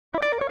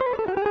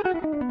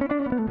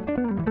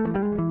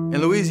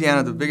In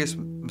Louisiana, the biggest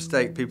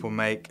mistake people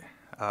make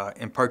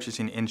in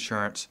purchasing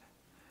insurance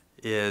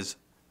is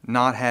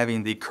not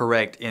having the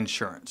correct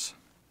insurance.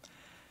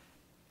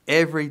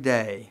 Every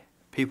day,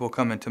 people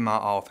come into my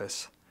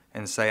office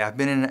and say, "I've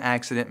been in an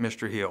accident,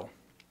 Mr. Hill.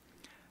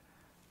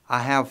 I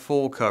have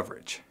full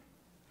coverage."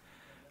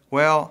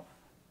 Well,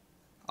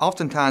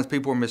 oftentimes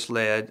people are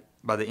misled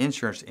by the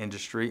insurance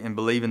industry in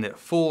believing that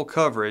full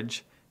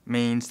coverage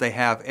means they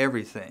have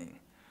everything,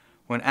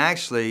 when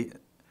actually,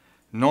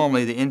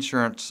 normally the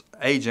insurance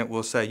agent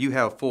will say you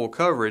have full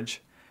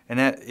coverage, and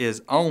that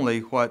is only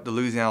what the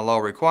Louisiana law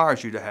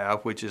requires you to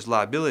have, which is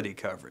liability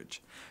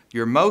coverage.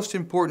 Your most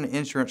important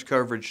insurance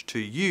coverage to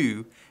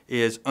you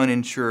is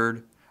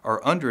uninsured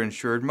or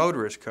underinsured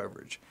motorist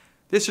coverage.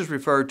 This is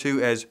referred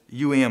to as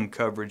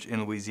coverage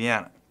in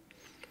Louisiana.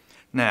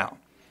 Now,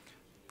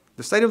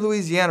 the state of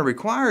Louisiana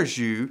requires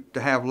you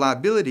to have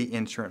liability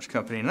insurance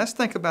company, and let's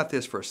think about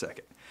this for a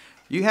second.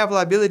 You have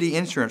liability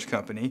insurance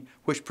company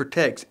which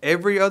protects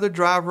every other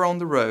driver on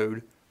the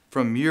road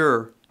from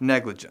your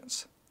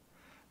negligence.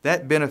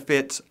 That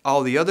benefits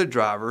all the other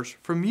drivers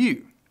from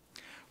you.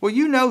 Well,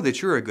 you know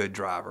that you're a good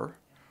driver.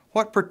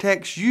 What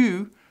protects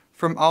you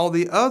from all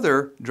the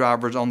other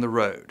drivers on the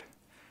road?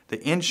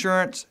 The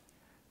insurance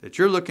that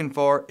you're looking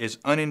for is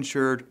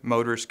uninsured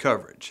motorist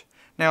coverage.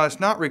 Now, it's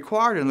not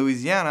required in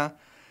Louisiana,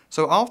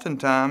 so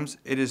oftentimes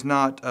it is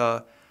not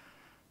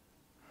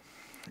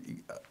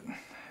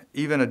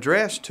even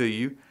addressed to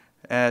you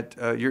at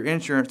your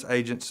insurance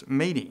agent's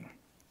meeting.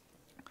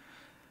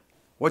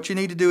 What you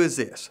need to do is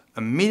this: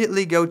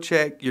 immediately go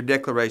check your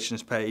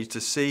declarations page to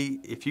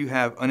see if you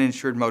have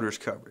uninsured motorist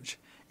coverage.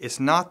 It's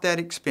not that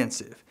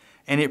expensive,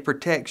 and it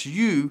protects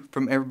you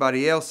from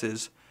everybody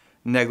else's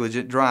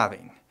negligent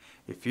driving.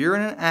 If you're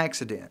in an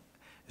accident,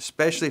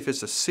 especially if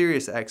it's a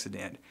serious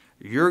accident,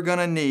 you're going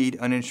to need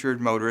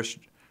uninsured motorist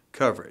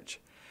coverage.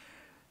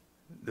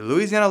 The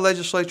Louisiana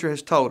legislature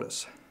has told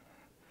us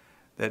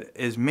that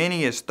as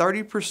many as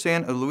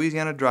 30% of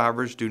Louisiana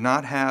drivers do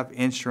not have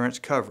insurance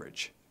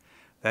coverage.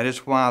 That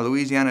is why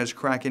Louisiana is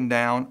cracking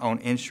down on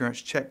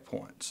insurance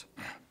checkpoints.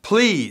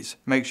 Please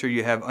make sure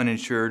you have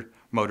uninsured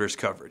motorist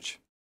coverage.